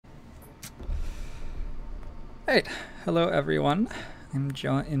Alright, hello everyone. I'm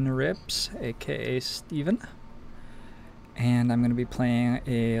Joe in Ribs, aka Steven, and I'm going to be playing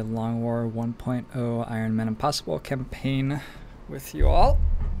a Long War 1.0 Iron Man Impossible campaign with you all.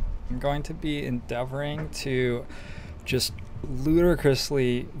 I'm going to be endeavoring to just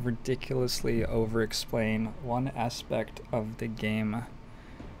ludicrously, ridiculously over-explain one aspect of the game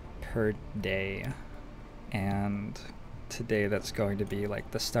per day. And today that's going to be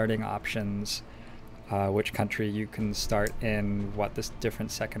like the starting options, which country you can start in, what the different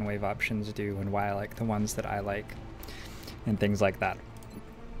second wave options do, and why I like the ones that I like, and things like that.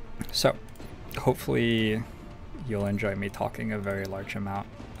 So hopefully you'll enjoy me talking a very large amount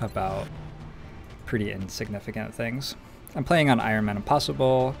about pretty insignificant things. I'm playing on Iron Man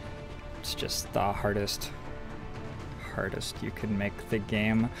Impossible. It's just the hardest you can make the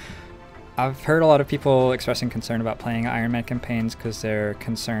game. I've heard a lot of people expressing concern about playing Iron Man campaigns because they're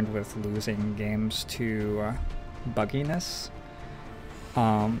concerned with losing games to bugginess.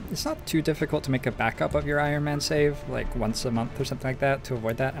 It's not too difficult to make a backup of your Iron Man save, like once a month or something like that, to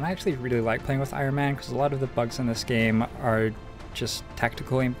avoid that. And I actually really like playing with Iron Man because a lot of the bugs in this game are just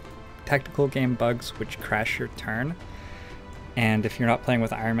tactical game bugs which crash your turn. And if you're not playing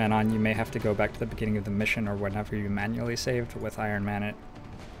with Iron Man on, you may have to go back to the beginning of the mission or whenever you manually saved. With Iron Man, it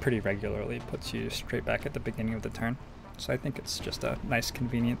pretty regularly puts you straight back at the beginning of the turn. So I think it's just a nice,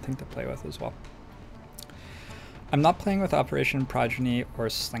 convenient thing to play with as well. I'm not playing with Operation Progeny or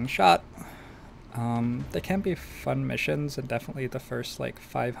Slingshot. They can be fun missions, and definitely the first like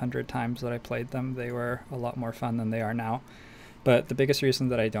 500 times that I played them, they were a lot more fun than they are now. But the biggest reason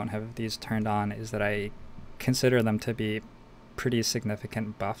that I don't have these turned on is that I consider them to be pretty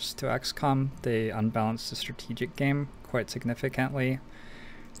significant buffs to XCOM. They unbalance the strategic game quite significantly,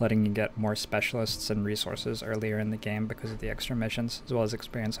 letting you get more specialists and resources earlier in the game because of the extra missions, as well as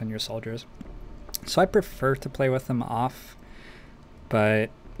experience on your soldiers. So I prefer to play with them off, but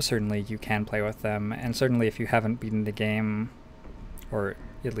certainly you can play with them, and certainly if you haven't beaten the game, or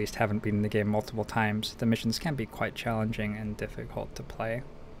at least haven't beaten the game multiple times, the missions can be quite challenging and difficult to play.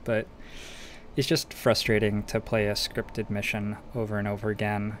 But it's just frustrating to play a scripted mission over and over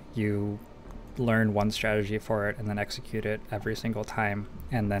again. You learn one strategy for it and then execute it every single time,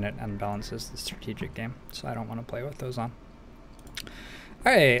 and then it unbalances the strategic game. So I don't want to play with those on.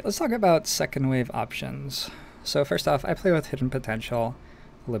 Alright, let's talk about second wave options. So first off, I play with Hidden Potential,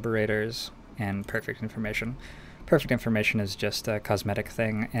 Liberators, and Perfect Information. Perfect Information is just a cosmetic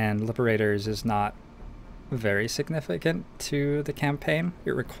thing, and Liberators is not very significant to the campaign.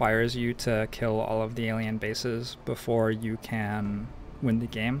 It requires you to kill all of the alien bases before you can win the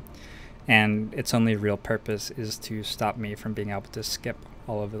game, and its only real purpose is to stop me from being able to skip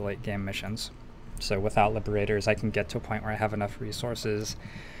all of the late game missions. So without Liberators, I can get to a point where I have enough resources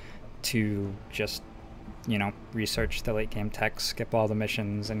to just, you know, research the late game text, skip all the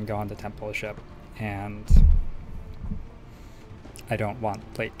missions, and go on the Temple ship. And I don't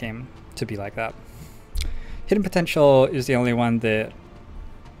want late game to be like that. Hidden Potential is the only one that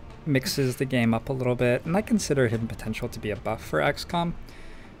mixes the game up a little bit, and I consider Hidden Potential to be a buff for XCOM.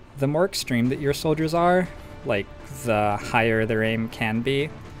 The more extreme that your soldiers are, like the higher their aim can be,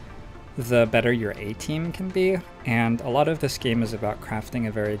 the better your A-team can be, and a lot of this game is about crafting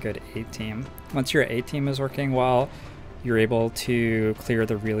a very good A-team. Once your A-team is working well, you're able to clear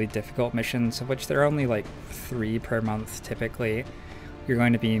the really difficult missions, of which there are only like 3 per month typically. You're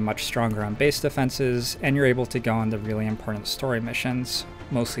going to be much stronger on base defenses, and you're able to go on the really important story missions,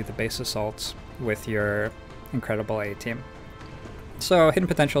 mostly the base assaults, with your incredible A-team. So Hidden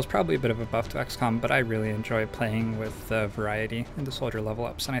Potential is probably a bit of a buff to XCOM, but I really enjoy playing with the variety in the soldier level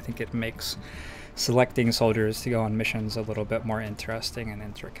ups, and I think it makes selecting soldiers to go on missions a little bit more interesting and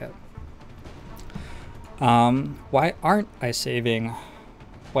intricate. Why aren't I saving?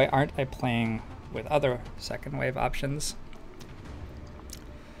 Why aren't I playing with other second wave options?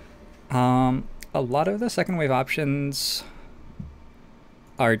 A lot of the second wave options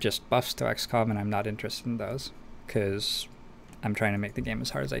are just buffs to XCOM, and I'm not interested in those because I'm trying to make the game as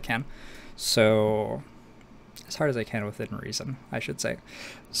hard as I can. So, as hard as I can within reason, I should say.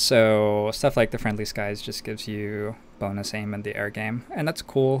 So, stuff like the Friendly Skies just gives you bonus aim in the air game, and that's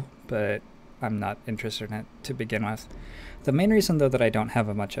cool, but I'm not interested in it to begin with. The main reason, though, that I don't have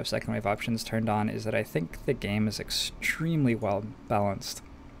a bunch of second wave options turned on is that I think the game is extremely well balanced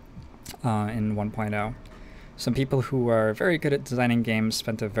in 1.0. Some people who are very good at designing games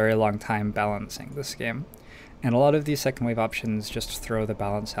spent a very long time balancing this game. And a lot of these second wave options just throw the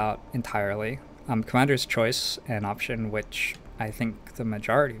balance out entirely. Commander's Choice, an option which I think the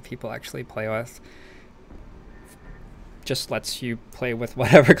majority of people actually play with, just lets you play with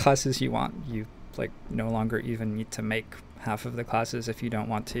whatever classes you want. You like no longer even need to make half of the classes if you don't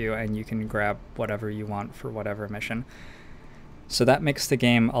want to, and you can grab whatever you want for whatever mission. So that makes the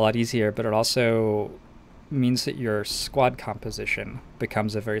game a lot easier, but it also means that your squad composition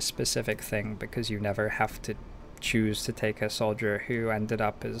becomes a very specific thing, because you never have to choose to take a soldier who ended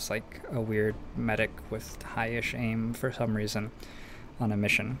up as like a weird medic with high-ish aim for some reason on a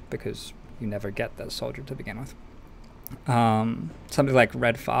mission, because you never get that soldier to begin with. Something like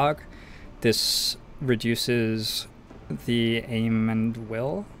Red Fog, this reduces the aim and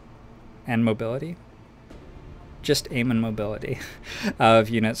will and mobility, just aim and mobility of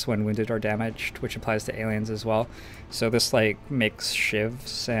units when wounded or damaged, which applies to aliens as well. So this like makes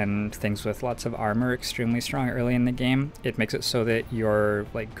shivs and things with lots of armor extremely strong early in the game. It makes it so that your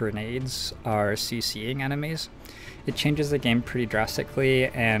like grenades are CCing enemies. It changes the game pretty drastically,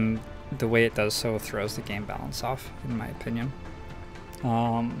 and the way it does so throws the game balance off, in my opinion.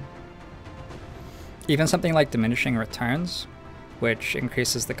 Even something like diminishing returns, which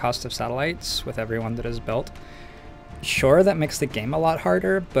increases the cost of satellites with every one that is built. Sure, that makes the game a lot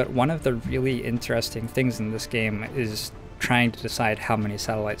harder, but one of the really interesting things in this game is trying to decide how many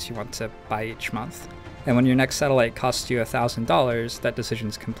satellites you want to buy each month. And when your next satellite costs you $1,000, that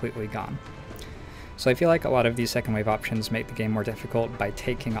decision's completely gone. So I feel like a lot of these second wave options make the game more difficult by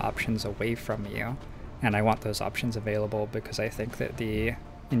taking options away from you. And I want those options available, because I think that the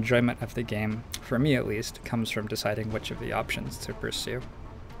enjoyment of the game, for me at least, comes from deciding which of the options to pursue.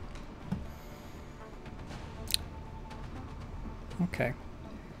 Okay.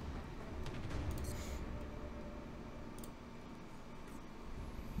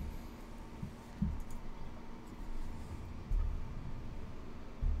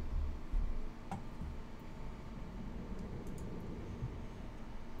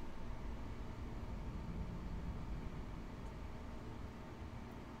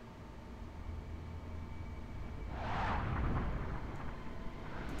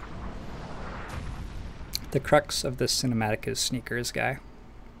 The crux of this cinematic is Sneakers Guy.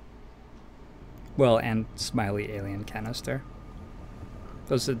 Well, and Smiley Alien Canister.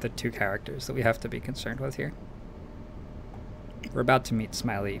 Those are the two characters that we have to be concerned with here. We're about to meet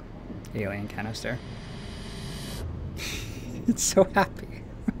Smiley Alien Canister. It's so happy.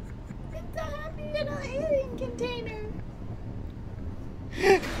 It's a happy little alien container.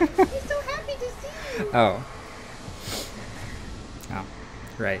 He's so happy to see you. Oh. Oh,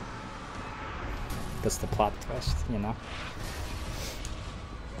 right. That's the plot twist, you know?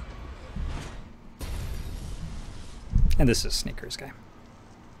 And this is Sneakers Guy.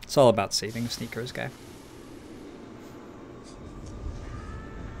 It's all about saving Sneakers Guy,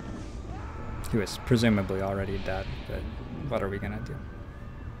 who is presumably already dead, but what are we gonna do?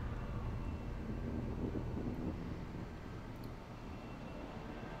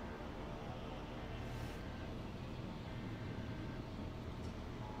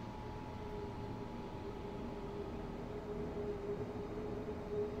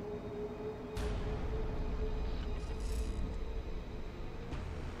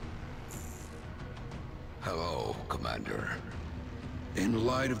 Hello, Commander. In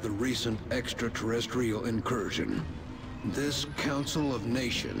light of the recent extraterrestrial incursion, this Council of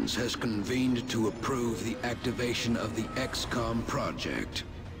Nations has convened to approve the activation of the XCOM project.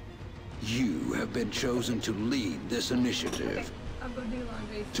 You have been chosen to lead this initiative, I'll go do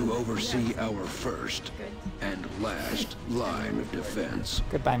laundry. to oversee our first and last line of defense.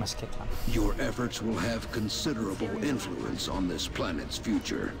 Goodbye, Miss Kitlin. Your efforts will have considerable influence on this planet's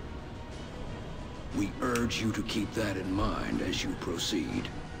future. We urge you to keep that in mind as you proceed.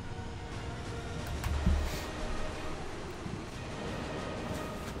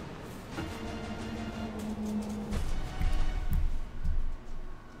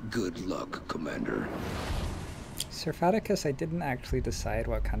 Good luck, Commander. Sir Faticus, I didn't actually decide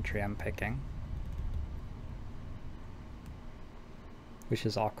what country I'm picking, which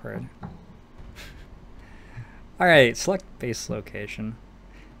is awkward. Alright, select base location.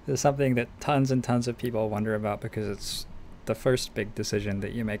 This is something that tons and tons of people wonder about, because it's the first big decision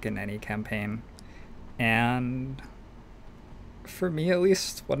that you make in any campaign. And for me at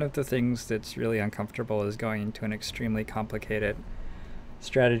least, one of the things that's really uncomfortable is going into an extremely complicated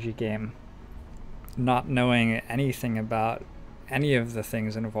strategy game, not knowing anything about any of the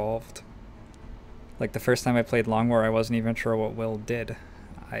things involved. Like the first time I played Long War, I wasn't even sure what Will did.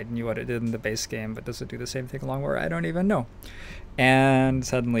 I knew what it did in the base game, but does it do the same thing in Long War? I don't even know. And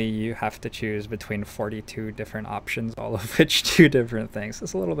suddenly you have to choose between 42 different options, all of which do different things.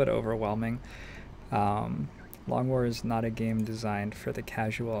 It's a little bit overwhelming. Long War is not a game designed for the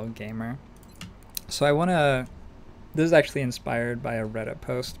casual gamer. So I want to... This is actually inspired by a Reddit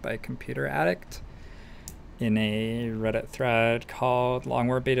post by Computer Addict, in a Reddit thread called Long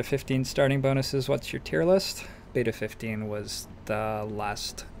War Beta 15 starting bonuses, what's your tier list? Beta 15 was the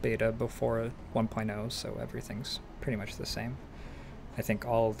last beta before 1.0, so everything's pretty much the same. I think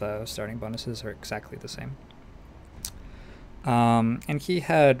all the starting bonuses are exactly the same. And he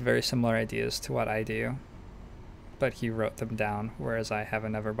had very similar ideas to what I do, but he wrote them down, whereas I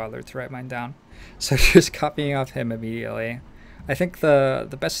haven't ever bothered to write mine down. So just copying off him immediately. I think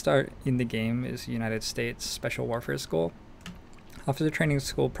the best start in the game is United States Special Warfare School. Officer Training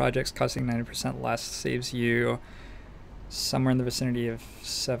School projects costing 90% less saves you somewhere in the vicinity of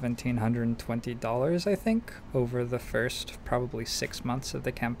 $1,720, I think, over the first probably 6 months of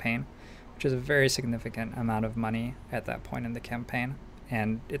the campaign, which is a very significant amount of money at that point in the campaign.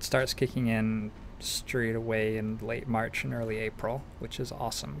 And it starts kicking in straight away in late March and early April, which is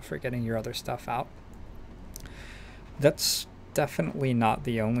awesome for getting your other stuff out. That's definitely not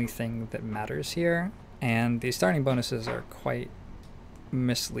the only thing that matters here, and these starting bonuses are quite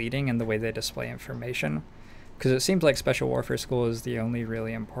misleading in the way they display information, because it seems like Special Warfare School is the only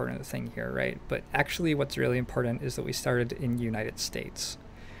really important thing here, right? But actually what's really important is that we started in the United States.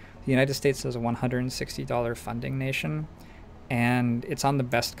 The United States is a $160 funding nation, and it's on the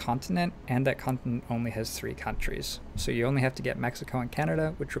best continent, and that continent only has 3 countries. So you only have to get Mexico and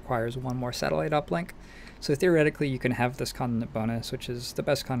Canada, which requires 1 more satellite uplink. So theoretically you can have this continent bonus, which is the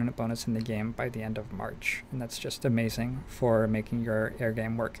best continent bonus in the game, by the end of March. And that's just amazing for making your air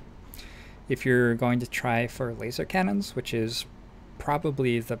game work. If you're going to try for laser cannons, which is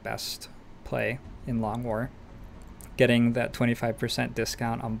probably the best play in Long War, getting that 25%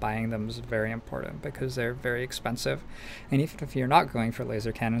 discount on buying them is very important because they're very expensive. And even if you're not going for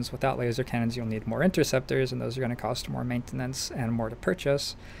laser cannons, without laser cannons you'll need more interceptors, and those are going to cost more maintenance and more to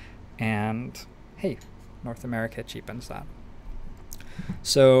purchase. And hey, North America cheapens that.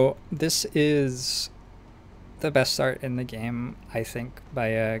 So this is the best start in the game, I think, by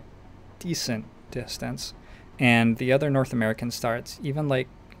a decent distance. And the other North American starts, even like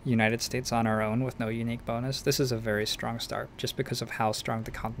United States on our own with no unique bonus, this is a very strong start just because of how strong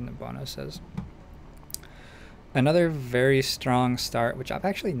the continent bonus is. Another very strong start, which I've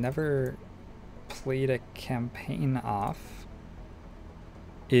actually never played a campaign off,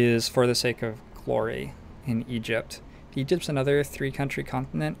 is For the Sake of Glory in Egypt. Egypt's another 3-country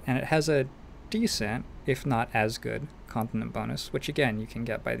continent, and it has a decent, if not as good, continent bonus, which again you can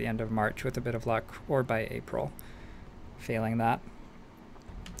get by the end of March with a bit of luck, or by April, failing that.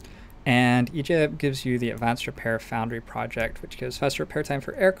 And Egypt gives you the Advanced Repair Foundry project, which gives fast repair time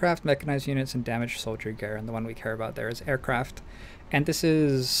for aircraft, mechanized units, and damaged soldier gear, and the one we care about there is aircraft. And this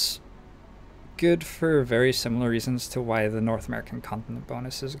is good for very similar reasons to why the North American continent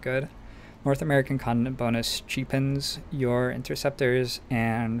bonus is good. North American continent bonus cheapens your interceptors,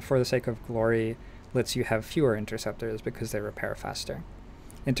 and For the Sake of Glory lets you have fewer interceptors because they repair faster.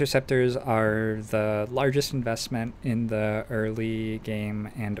 Interceptors are the largest investment in the early game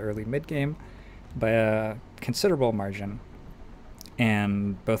and early mid game by a considerable margin,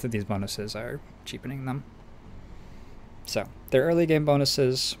 and both of these bonuses are cheapening them. So they're early game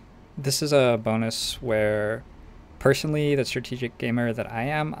bonuses. This is a bonus where, personally, the strategic gamer that I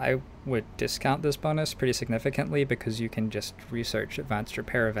am, I would discount this bonus pretty significantly because you can just research advanced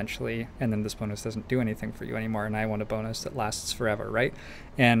repair eventually, and then this bonus doesn't do anything for you anymore, and I want a bonus that lasts forever, right?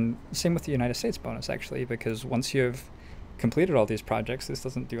 And same with the United States bonus, actually, because once you've completed all these projects, this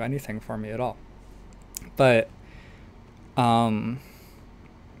doesn't do anything for me at all. But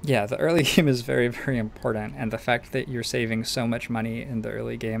yeah, the early game is very, very important, and the fact that you're saving so much money in the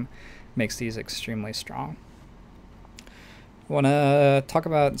early game makes these extremely strong. I want to talk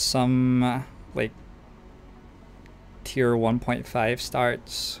about some like tier 1.5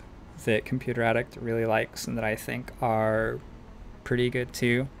 starts that Computer Addict really likes and that I think are pretty good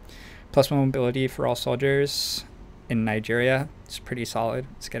too. +1 mobility for all soldiers in Nigeria. It's pretty solid.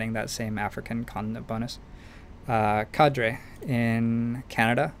 It's getting that same African continent bonus. Cadre in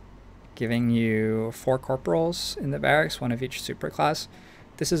Canada, giving you 4 corporals in the barracks, 1 of each superclass.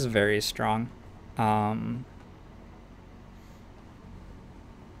 This is very strong.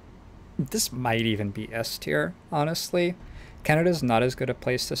 This might even be S tier, honestly. Canada's not as good a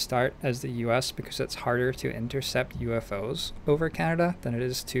place to start as the US because it's harder to intercept UFOs over Canada than it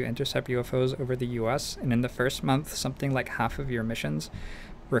is to intercept UFOs over the US. And in the first month, something like half of your missions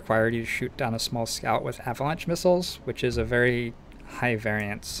required you to shoot down a small scout with avalanche missiles, which is a very high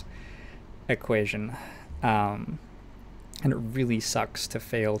variance equation. And it really sucks to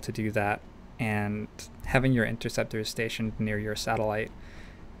fail to do that. And having your interceptors stationed near your satellite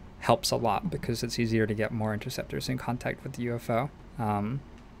helps a lot because it's easier to get more interceptors in contact with the UFO.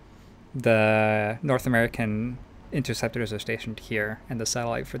 the North American interceptors are stationed here, and the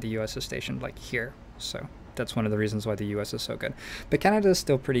satellite for the US is stationed like here. So that's one of the reasons why the US is so good. But Canada is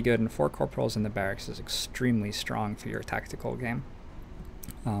still pretty good, and 4 corporals in the barracks is extremely strong for your tactical game.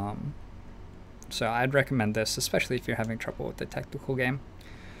 So I'd recommend this, especially if you're having trouble with the tactical game.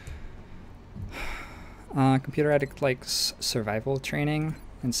 Computer Addict likes survival training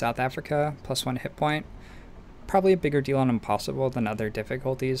in South Africa, +1 hit point. Probably a bigger deal on Impossible than other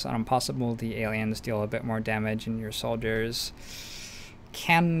difficulties. On Impossible, the aliens deal a bit more damage, and your soldiers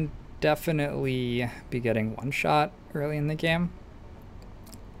can definitely be getting one shot early in the game.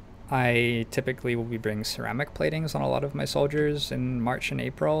 I typically will be bringing ceramic platings on a lot of my soldiers in March and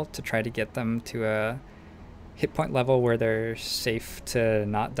April to try to get them to a hit point level where they're safe to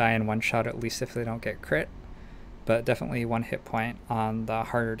not die in one shot, at least if they don't get crit. But definitely 1 hit point on the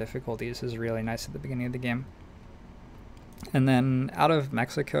harder difficulties is really nice at the beginning of the game. And then out of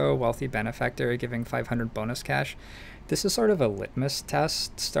Mexico, Wealthy Benefactor giving 500 bonus cash. This is sort of a litmus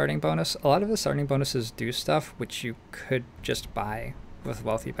test starting bonus. A lot of the starting bonuses do stuff which you could just buy with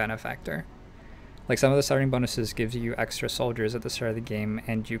Wealthy Benefactor. Like some of the starting bonuses gives you extra soldiers at the start of the game,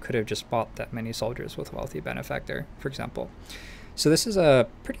 and you could have just bought that many soldiers with Wealthy Benefactor, for example. So this is a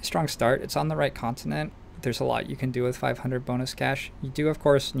pretty strong start. It's on the right continent. There's a lot you can do with 500 bonus cash. You do, of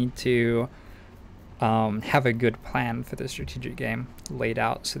course, need to have a good plan for the strategic game laid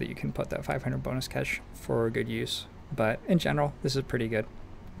out so that you can put that 500 bonus cash for good use. But in general, this is pretty good.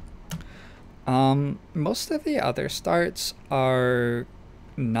 Most of the other starts are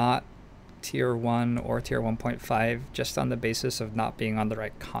not tier 1 or tier 1.5 just on the basis of not being on the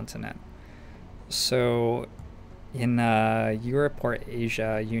right continent. So in Europe or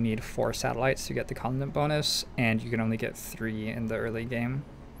Asia, you need 4 satellites to get the continent bonus, and you can only get 3 in the early game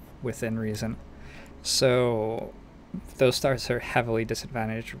within reason. So those starts are heavily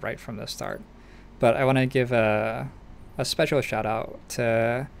disadvantaged right from the start. But I want to give a special shout out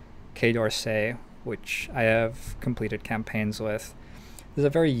to K Dorsey, which I have completed campaigns with. There's a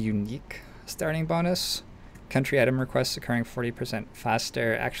very unique starting bonus. Country item requests occurring 40%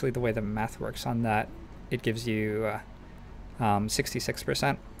 faster. Actually, the way the math works on that, it gives you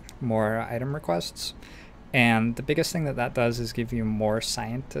 66% more item requests. And the biggest thing that that does is give you more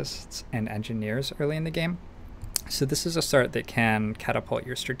scientists and engineers early in the game. So this is a start that can catapult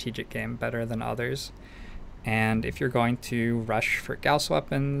your strategic game better than others. And if you're going to rush for Gauss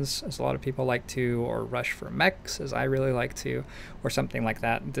weapons, as a lot of people like to, or rush for mechs, as I really like to, or something like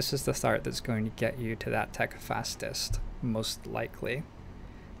that, this is the start that's going to get you to that tech fastest, most likely.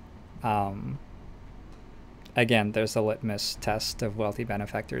 Again, there's a litmus test of wealthy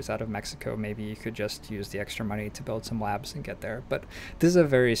benefactors out of Mexico. Maybe you could just use the extra money to build some labs and get there. But this is a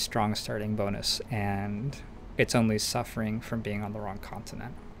very strong starting bonus, and it's only suffering from being on the wrong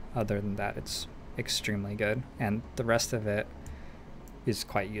continent. Other than that, it's extremely good, and the rest of it is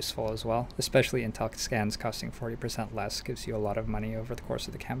quite useful as well. Especially intel scans costing 40% less gives you a lot of money over the course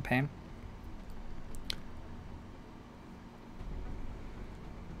of the campaign.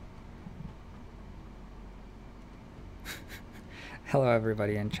 Hello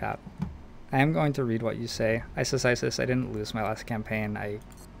everybody in chat. I am going to read what you say. ISIS, I didn't lose my last campaign. I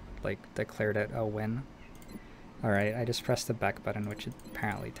declared it a win. Alright, I just pressed the back button, which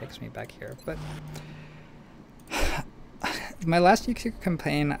apparently takes me back here. But my last UQ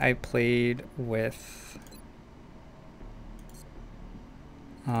campaign I played with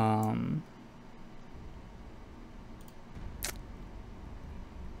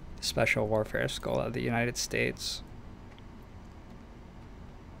Special Warfare School of the United States.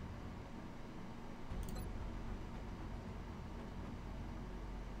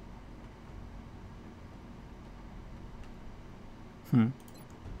 I'm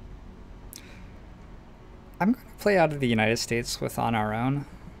going to play out of the United States with On Our Own.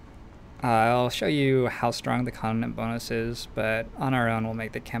 I'll show you how strong the continent bonus is, but On Our Own will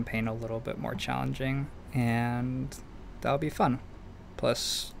make the campaign a little bit more challenging, and that'll be fun.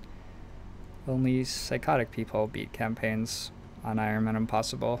 Plus, only psychotic people beat campaigns on Iron Man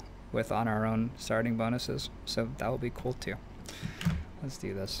Impossible with On Our Own starting bonuses, so that will be cool too. Let's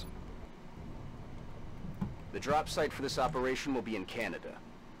do this. The drop site for this operation will be in Canada.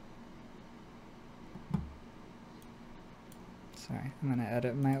 Sorry, I'm gonna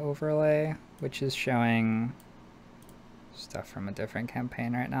edit my overlay, which is showing stuff from a different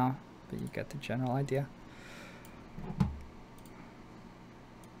campaign right now, but you get the general idea.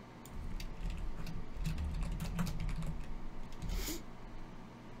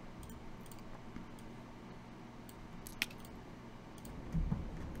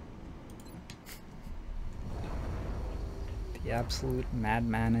 The The absolute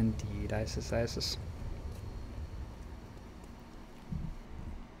madman indeed, Isis Isis.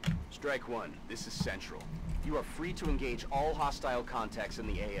 Strike one, this is Central. You are free to engage all hostile contacts in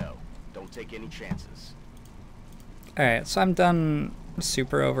the AO. Don't take any chances. Alright, so I'm done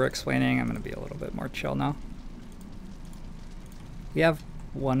super over-explaining. I'm going to be a little bit more chill now. We have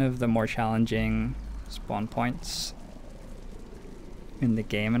one of the more challenging spawn points in the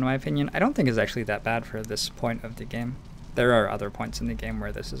game, in my opinion. I don't think it's actually that bad for this point of the game. There are other points in the game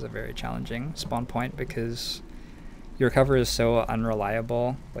where this is a very challenging spawn point because your cover is so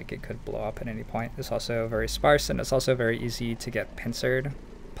unreliable, like it could blow up at any point. It's also very sparse, and it's also very easy to get pincered.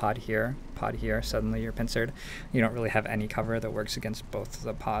 Pod here, suddenly you're pincered. You don't really have any cover that works against both of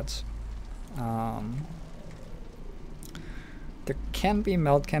the pods. There can be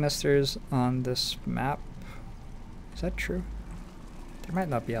meld canisters on this map. Is that true? There might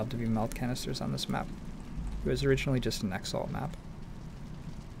not be able to be meld canisters on this map. It was originally just an Exalt map.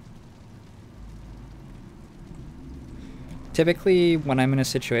 Typically, when I'm in a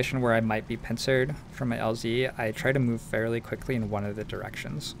situation where I might be pincered from my LZ, I try to move fairly quickly in one of the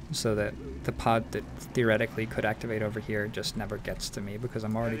directions so that the pod that theoretically could activate over here just never gets to me because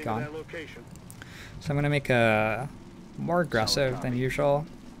I'm already gone. So I'm going to make a more aggressive than usual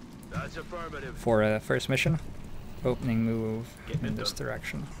for a first mission. Opening move in this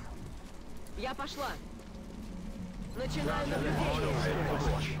direction.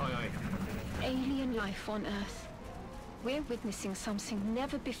 Alien life on Earth. We're witnessing something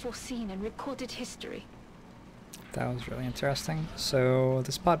never before seen in recorded history. That was really interesting. So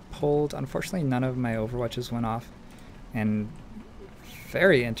this pod pulled. Unfortunately, none of my overwatches went off. And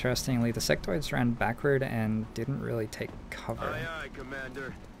very interestingly, the sectoids ran backward and didn't really take cover. Aye, aye,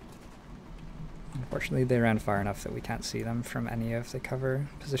 Commander. Unfortunately, they ran far enough that we can't see them from any of the cover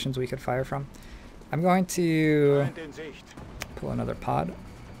positions we could fire from. I'm going to pull another pod.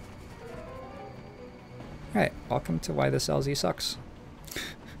 Alright, welcome to why this LZ sucks.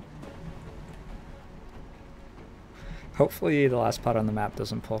 Hopefully the last pod on the map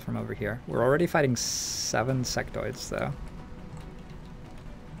doesn't pull from over here. We're already fighting 7 sectoids though.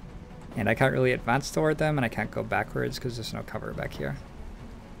 And I can't really advance toward them, and I can't go backwards because there's no cover back here.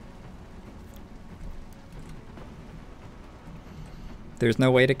 There's no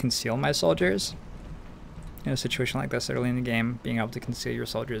way to conceal my soldiers. In a situation like this early in the game, being able to conceal your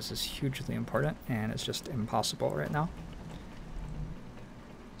soldiers is hugely important, and it's just impossible right now.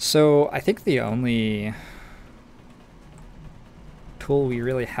 So I think the only tool we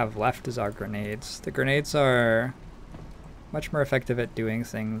really have left is our grenades. The grenades are much more effective at doing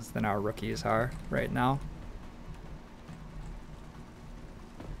things than our rookies are right now.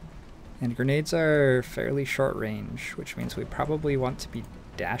 And grenades are fairly short range, which means we probably want to be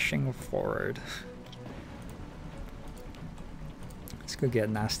dashing forward. This could get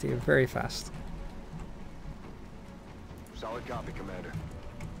nasty very fast. Solid copy, Commander.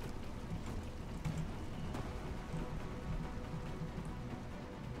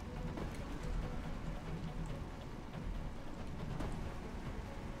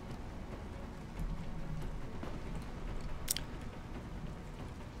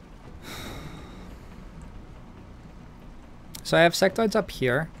 So I have sectoids up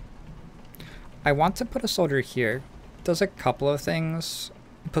here. I want to put a soldier here. It does a couple of things.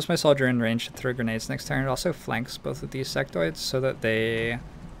 It puts my soldier in range to throw grenades next turn. It also flanks both of these sectoids so that they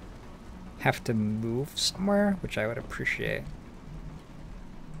have to move somewhere, which I would appreciate.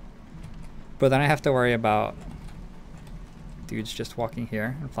 But then I have to worry about dudes just walking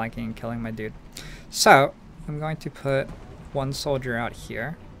here and flanking and killing my dude. So I'm going to put one soldier out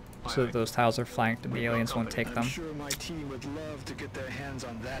here so that those tiles are flanked and the aliens won't take them. I'm sure my team would love to get their hands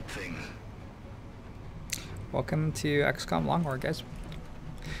on that thing. Welcome to XCOM Long War, guys.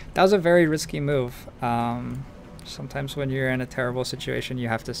 That was a very risky move. Sometimes when you're in a terrible situation, you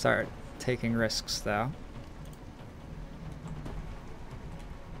have to start taking risks, though.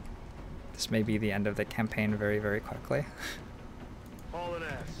 This may be the end of the campaign very, very quickly.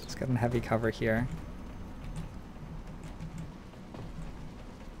 Let's get in heavy cover here.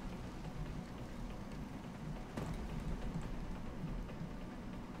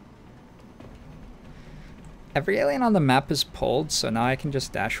 Every alien on the map is pulled, so now I can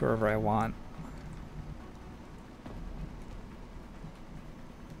just dash wherever I want.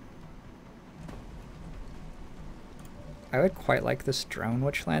 I would quite like this drone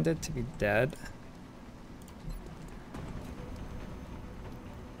which landed to be dead.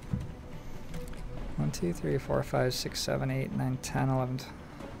 One, 2, 3, 4, 5, 6, 7, 8, 9, 10, 11.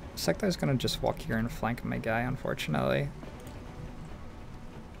 Secto's gonna just walk here and flank my guy, unfortunately.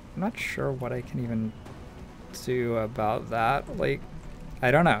 I'm not sure what I can even do about that? Like,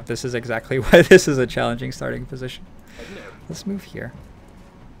 I don't know. This is exactly why this is a challenging starting position. Let's move here.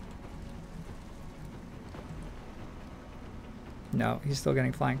 No, he's still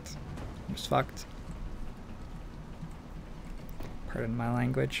getting flanked. I'm just fucked. Pardon my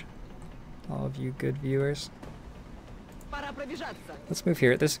language. All of you good viewers. Let's move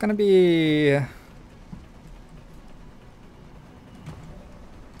here. This is gonna be a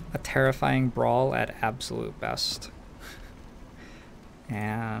terrifying brawl at absolute best.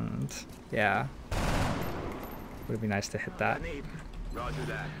 And yeah, would be nice to hit that.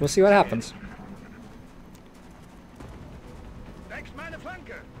 We'll see what happens.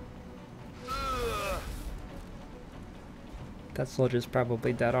 That soldier's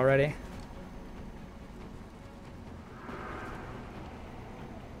probably dead already.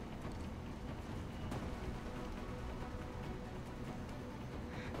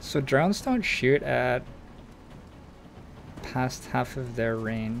 So drones don't shoot at past half of their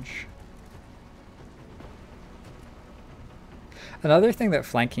range. Another thing that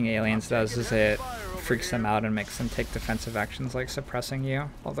flanking aliens does is it freaks them out and makes them take defensive actions like suppressing you,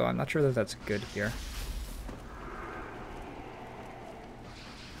 although I'm not sure that that's good here.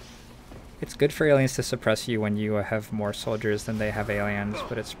 It's good for aliens to suppress you when you have more soldiers than they have aliens,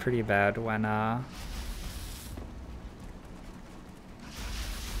 but it's pretty bad when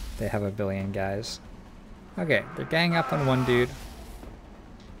they have a billion guys. Okay, they're ganging up on one dude.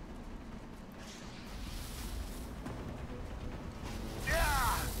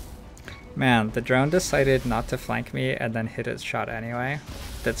 Man, the drone decided not to flank me and then hit its shot anyway.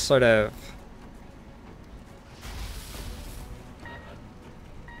 That's sort of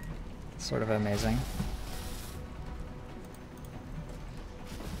amazing.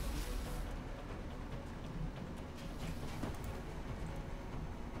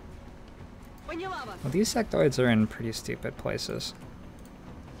 Well, these sectoids are in pretty stupid places.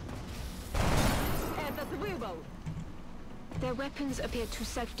 Their weapons appear to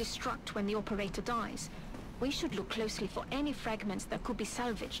self-destruct when the operator dies. We should look closely for any fragments that could be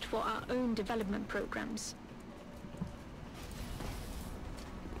salvaged for our own development programs.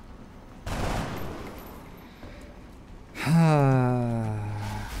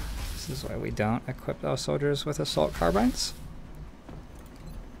 This is why we don't equip our soldiers with assault carbines.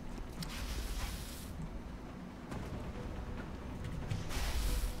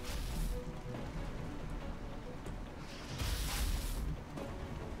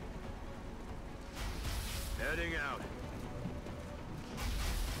 Heading out.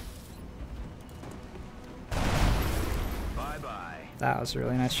 Bye-bye. That was a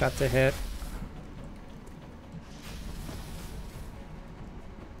really nice shot to hit.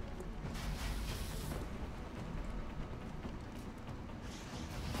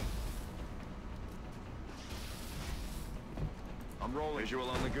 I'm rolling. Visual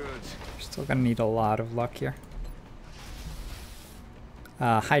on the goods. Still gonna need a lot of luck here.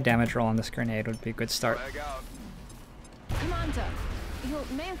 High damage roll on this grenade would be a good start. Flag out. Commander, you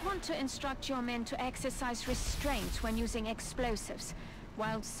may want to instruct your men to exercise restraint when using explosives.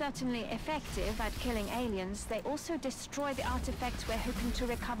 While certainly effective at killing aliens, they also destroy the artifacts we're hoping to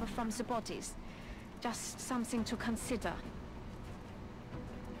recover from the bodies. Just something to consider.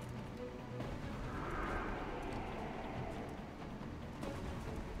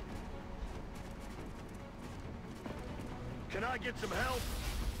 Can I get some help?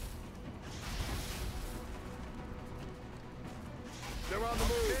 They're on the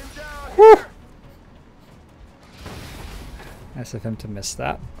move. Down here. Nice of him to miss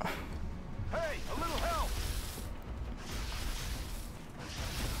that. Hey, a little help.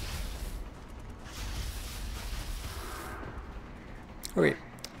 Okay,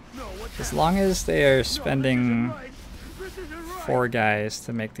 No, what's as long as they are No, spending this isn't right. This isn't right. 4 guys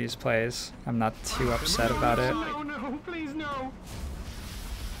to make these plays, I'm not too upset about it. No, no, please no.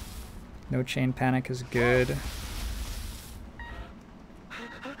 No chain panic is good.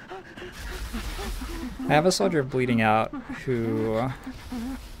 I have a soldier bleeding out who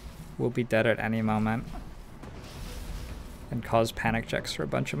will be dead at any moment and cause panic checks for a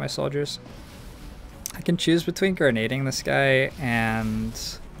bunch of my soldiers. I can choose between grenading this guy and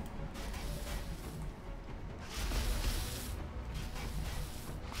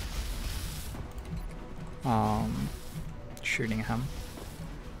shooting him.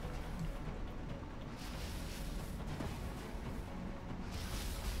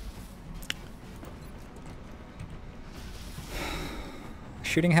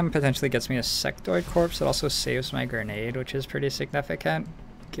 Shooting him potentially gets me a sectoid corpse. It also saves my grenade, which is pretty significant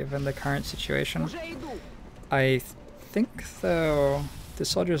given the current situation. I think, though, This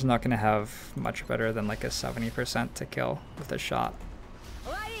soldier's not going to have much better than like a 70% to kill with a shot.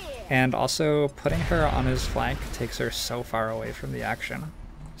 And also, putting her on his flank takes her so far away from the action.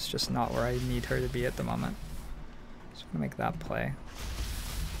 It's just not where I need her to be at the moment. So I'm going to make that play.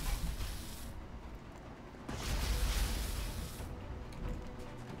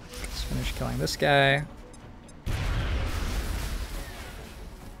 Let's finish killing this guy.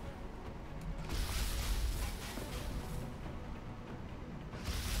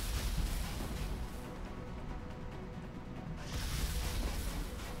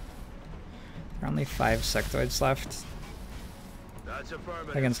 There are only 5 sectoids left That's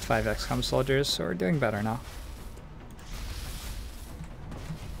affirmative. against 5 XCOM soldiers, so we're doing better now.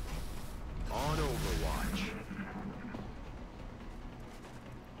 On Overwatch.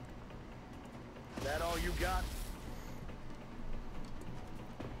 That all you got?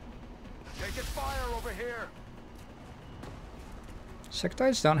 Taking fire over here.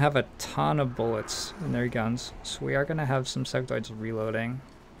 Sectoids don't have a ton of bullets in their guns, so we are going to have some sectoids reloading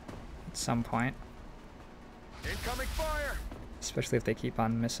at some point, Incoming fire. especially if they keep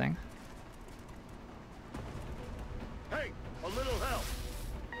on missing. Hey, a little help.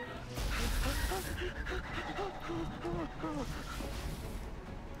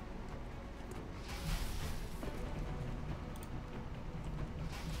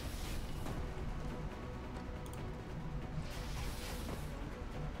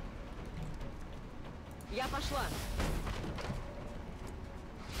 Я пошла.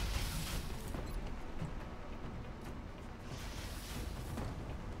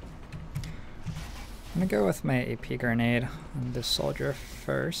 I'm going to go with my AP grenade on this soldier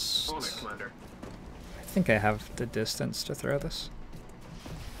first. Commander. I think I have the distance to throw this.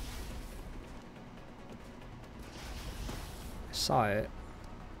 I saw it.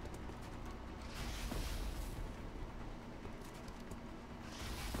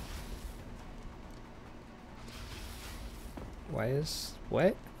 Why is...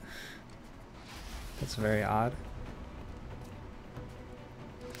 what? That's very odd.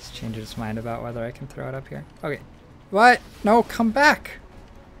 Let's change its mind about whether I can throw it up here. Okay. What? No, come back!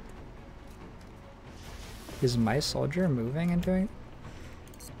 Is my soldier moving and doing...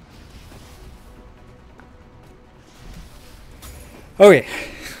 okay.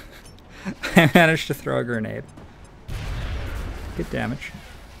 I managed to throw a grenade. Good damage.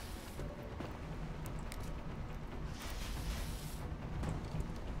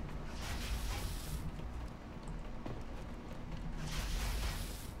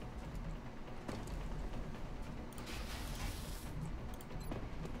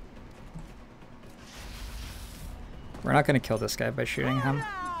 We're not going to kill this guy by shooting him.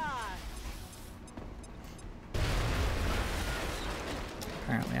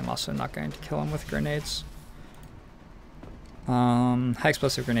 Apparently I'm also not going to kill him with grenades. High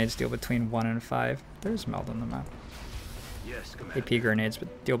explosive grenades deal between 1 and 5. There's Meld on the map. Yes, Commander. AP grenades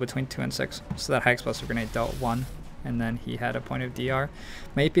deal between 2 and 6. So that high explosive grenade dealt 1, and then he had a point of DR.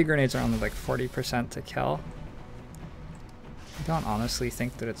 My AP grenades are only like 40% to kill. I don't honestly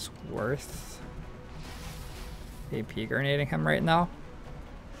think that it's worth AP grenading him right now.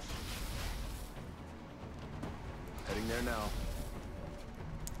 Heading there now.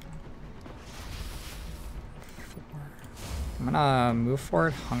 4. I'm gonna move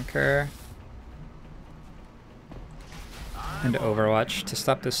forward, hunker, and Overwatch to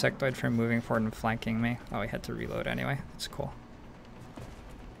stop this sectoid from moving forward and flanking me. Oh, he had to reload anyway. That's cool.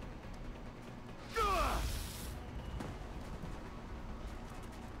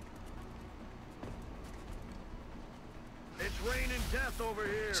 It's raining death over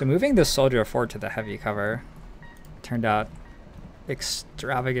here. So moving this soldier forward to the heavy cover turned out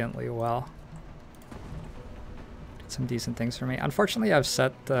extravagantly well. Did some decent things for me. Unfortunately, I've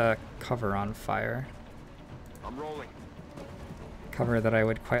set the cover on fire. I'm rolling. Cover that I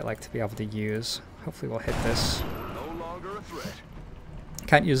would quite like to be able to use. Hopefully we'll hit this. No longer a threat.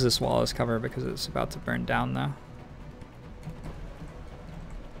 Can't use this wall as cover because it's about to burn down though.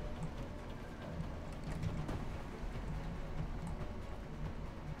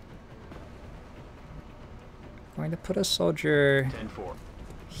 Going to put a soldier 10-4.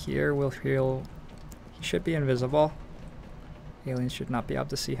 here. He should be invisible. Aliens should not be able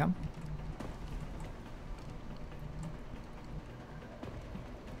to see him.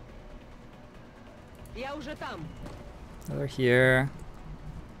 Я уже там. Another here.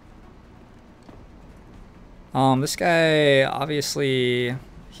 This guy, obviously,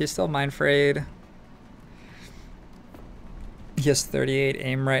 he's still mind frayed. He has 38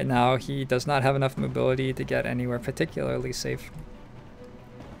 aim right now. He does not have enough mobility to get anywhere particularly safe.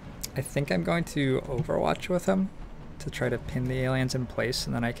 I think I'm going to Overwatch with him to try to pin the aliens in place,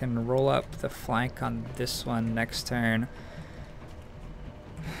 and then I can roll up the flank on this one next turn.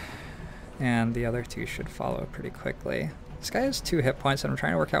 And the other two should follow pretty quickly. This guy has 2 hit points, and I'm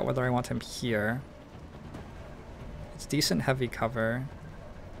trying to work out whether I want him here. It's decent heavy cover.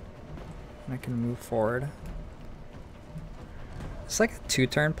 And I can move forward. It's like a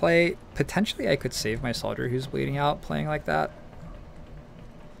 2-turn play. Potentially I could save my soldier who's bleeding out playing like that,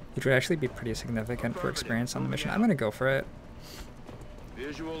 which would actually be pretty significant for experience on the mission. I'm going to go for it.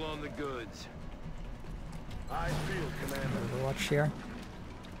 Visual on the goods. I feel, Commander. Overwatch here.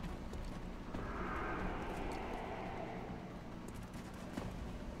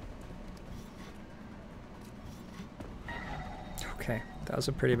 Okay, that was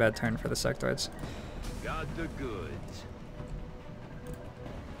a pretty bad turn for the sectoids. Got the goods.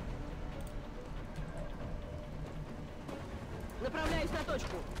 Направляюсь на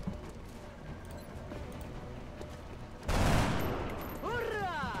точку.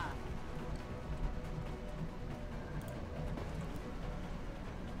 Ура!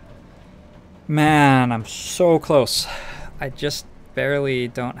 Man, I'm so close. I just barely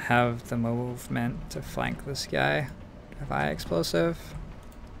don't have the movement to flank this guy. Have I explosive?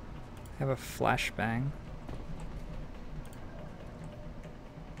 I have a flashbang.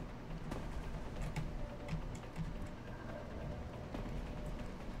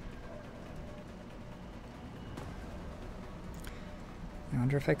 I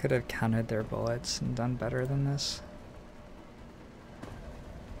wonder if I could have counted their bullets and done better than this.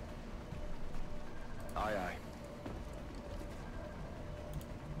 Aye, aye.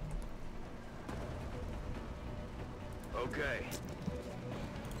 Okay.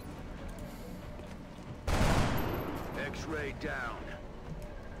 X-ray down.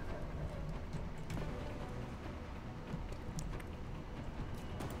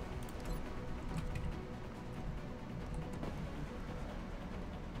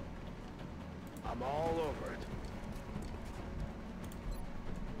 I'm all over it.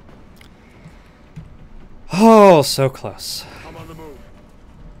 Oh, so close. I'm on the move.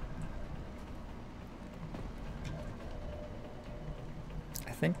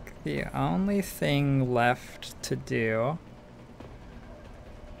 I think the only thing left to do,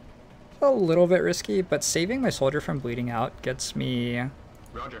 a little bit risky, but saving my soldier from bleeding out gets me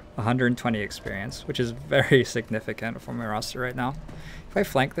Roger. 120 experience, which is very significant for my roster right now. If I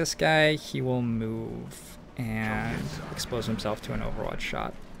flank this guy, he will move and expose himself to an Overwatch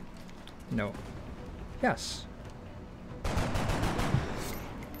shot. No. Yes.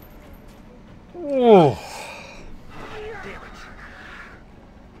 Oh. Damn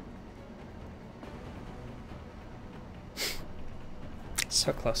it.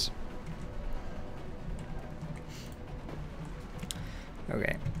 So close.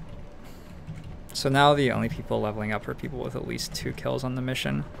 Okay. So now the only people leveling up are people with at least 2 kills on the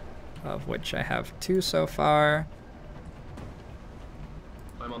mission, of which I have 2 so far.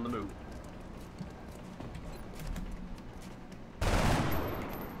 I'm on the move.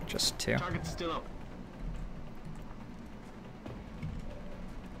 Just 2. Target's still up.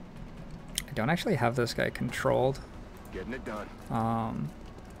 I don't actually have this guy controlled. Getting it done. Um,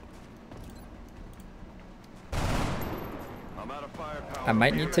 I'm out of firepower. I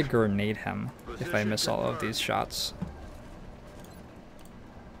might need to grenade him if I miss all of these shots.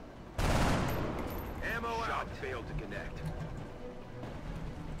 Ammo out. Failed to connect.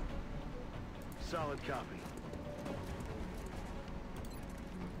 Solid copy.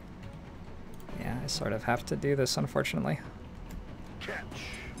 Yeah, I sort of have to do this, unfortunately. Catch.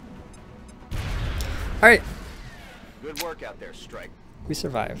 Alright, Good work out there, Strike. we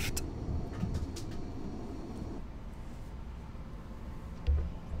survived.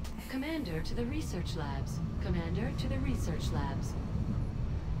 Commander to the research labs. Commander to the research labs.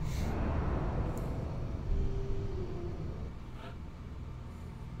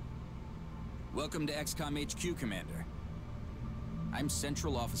 Welcome to XCOM HQ, Commander. I'm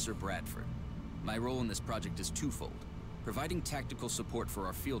Central Officer Bradford. My role in this project is twofold: providing tactical support for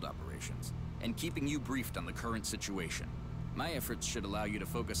our field operations, and keeping you briefed on the current situation. My efforts should allow you to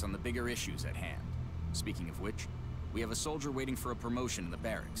focus on the bigger issues at hand. Speaking of which, we have a soldier waiting for a promotion in the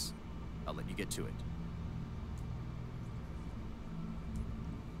barracks. I'll let you get to it.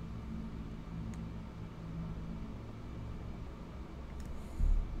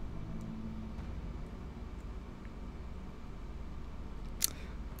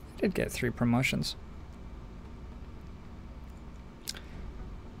 I did get 3 promotions.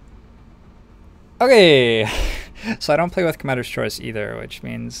 Okay, so I don't play with Commander's Choice either, which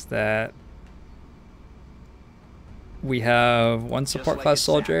means that We have one Just support like class it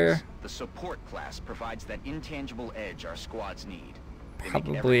soldier. sounds, the support class provides that intangible edge our squads need. They make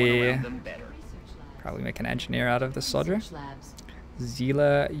everyone Probably, around them better. Research labs. probably make an engineer out of this soldier. Research labs.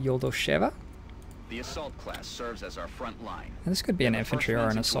 Zila Yoldosheva. The assault class serves as our front line. And this could be an They're the infantry first or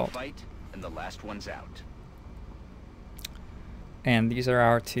ones an into a assault. fight, and the last ones out. And these are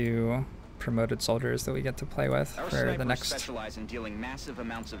our two promoted soldiers that we get to play with Our for the snipers next specialize in dealing massive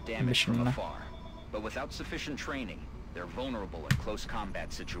amounts of damage mission. from afar, but without sufficient training, they're vulnerable in close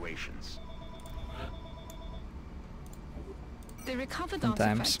combat situations. The recovered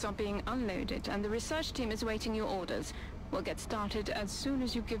Sometimes. artifacts are being unloaded, and the research team is awaiting your orders. We'll get started as soon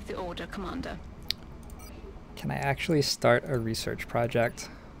as you give the order, Commander. Can I actually start a research project?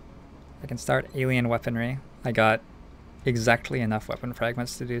 I can start alien weaponry. I got exactly enough weapon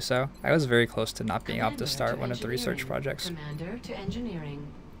fragments to do so. I was very close to not being able to Commander start one of the research engineering. projects. Commander to engineering.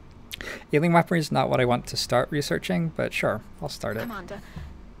 Alien weaponry is not what I want to start researching, but sure, I'll start it. Commander,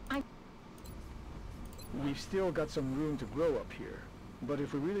 We've still got some room to grow up here, but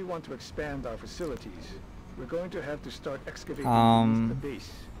if we really want to expand our facilities, we're going to have to start excavating beneath the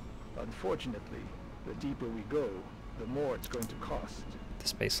base. Unfortunately, the deeper we go, the more it's going to cost.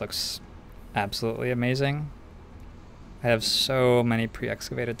 This base looks absolutely amazing. I have so many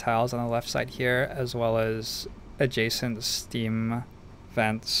pre-excavated tiles on the left side here, as well as adjacent steam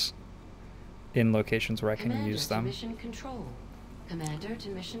vents in locations where I can Commander use to them. mission control. Commander to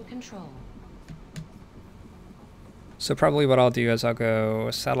mission control. So probably what I'll do is I'll go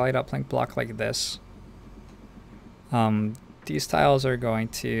satellite uplink block like this. These tiles are going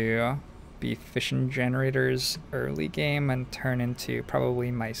to be fission generators early game and turn into probably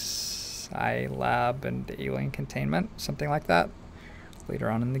my Psi lab and alien containment, something like that,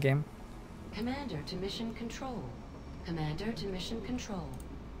 later on in the game. Commander to mission control. Commander to mission control.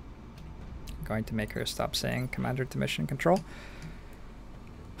 I'm going to make her stop saying commander to mission control.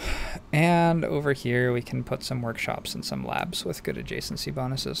 And over here we can put some workshops and some labs with good adjacency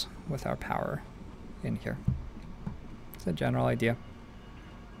bonuses with our power in here. It's a general idea.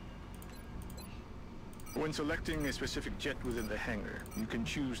 When selecting a specific jet within the hangar, you can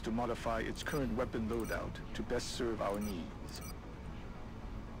choose to modify its current weapon loadout to best serve our needs.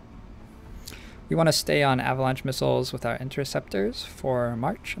 We want to stay on avalanche missiles with our interceptors for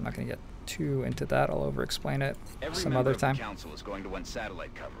March. I'm not going to get too into that. I'll over-explain it Every some member other of the time. council is going to want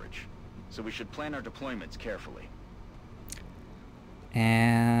satellite coverage, so we should plan our deployments carefully.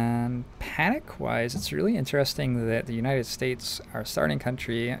 And panic-wise, it's really interesting that the United States, our starting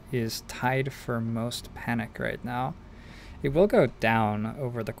country, is tied for most panic right now. It will go down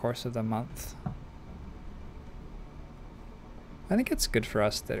over the course of the month. I think it's good for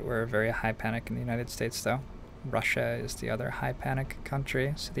us that we're very high panic in the United States, though. Russia is the other high panic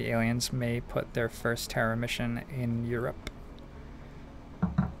country, so the aliens may put their first terror mission in Europe,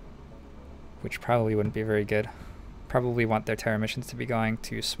 which probably wouldn't be very good. Probably want their terror missions to be going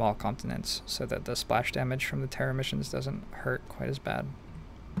to small continents so that the splash damage from the terror missions doesn't hurt quite as bad.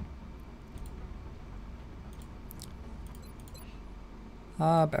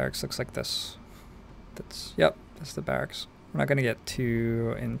 Barracks looks like this. Yep, that's the barracks. We're not going to get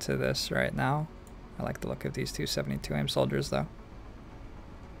too into this right now. I like the look of these two 72 aim soldiers though.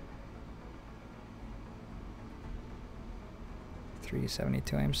 Three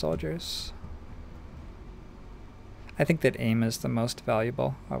 72 aim soldiers. I think that aim is the most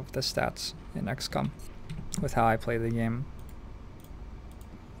valuable of the stats in XCOM with how I play the game.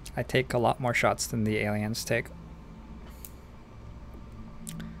 I take a lot more shots than the aliens take.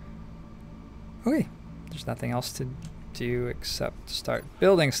 Okay, there's nothing else to do except start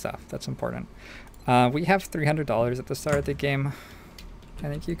building stuff. That's important. We have $300 at the start of the game. I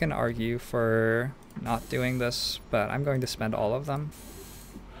think you can argue for not doing this, but I'm going to spend all of them.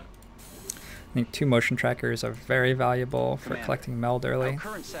 I think 2 motion trackers are very valuable for Commander, collecting meld early. Our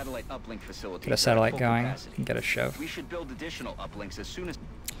current satellite uplink facilities Get a are at satellite full going capacity. and get a shove. We should build additional uplinks as soon as...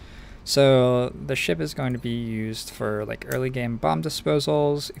 So the ship is going to be used for like early game bomb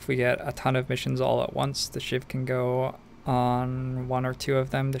disposals. If we get a ton of missions all at once, the ship can go on 1 or 2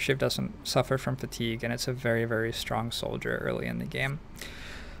 of them. The ship doesn't suffer from fatigue, and it's a very, very strong soldier early in the game.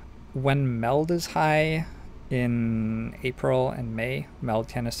 When meld is high in April and May, meld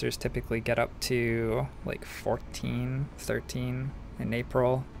canisters typically get up to like 14, 13 in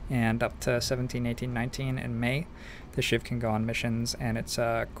April, and up to 17, 18, 19 in May. The ship can go on missions, and it's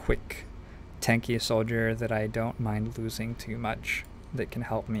a quick, tanky soldier that I don't mind losing too much that can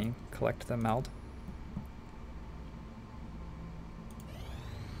help me collect the meld.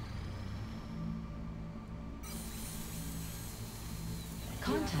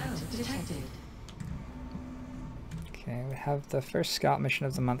 Contact detected. Okay, we have the first scout mission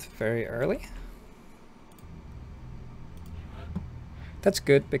of the month very early. That's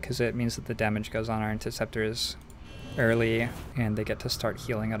good because it means that the damage goes on our interceptors early and they get to start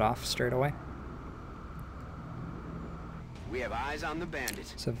healing it off straight away. We have eyes on the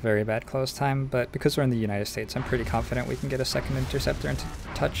bandit. It's a very bad close time, but because we're in the United States, I'm pretty confident we can get a second interceptor into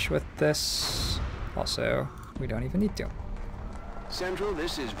touch with this. Also, we don't even need to. Central,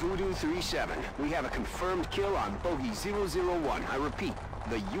 this is Voodoo 37. We have a confirmed kill on Bogey 001. I repeat,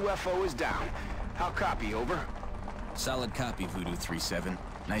 the UFO is down. How copy, over? Solid copy, Voodoo 37.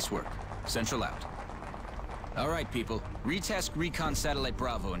 Nice work. Central out. All right, people. Retask Recon Satellite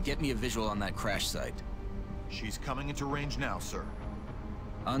Bravo and get me a visual on that crash site. She's coming into range now, sir.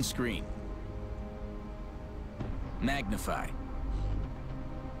 On screen. Magnify.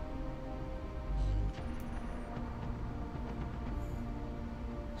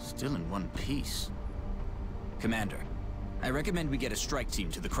 Still in one piece. Commander, I recommend we get a strike team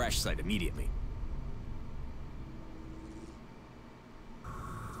to the crash site immediately.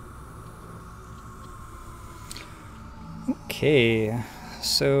 Okay,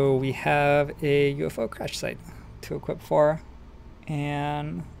 so we have a UFO crash site to equip for,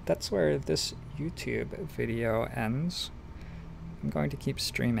 and that's where this YouTube video ends. I'm going to keep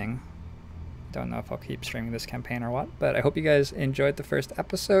streaming. Don't know if I'll keep streaming this campaign or what, but I hope you guys enjoyed the first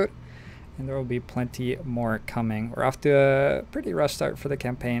episode, and there will be plenty more coming. We're off to a pretty rough start for the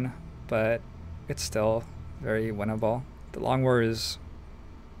campaign, but it's still very winnable. The Long War it's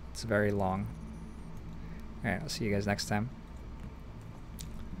very long. Alright, I'll see you guys next time.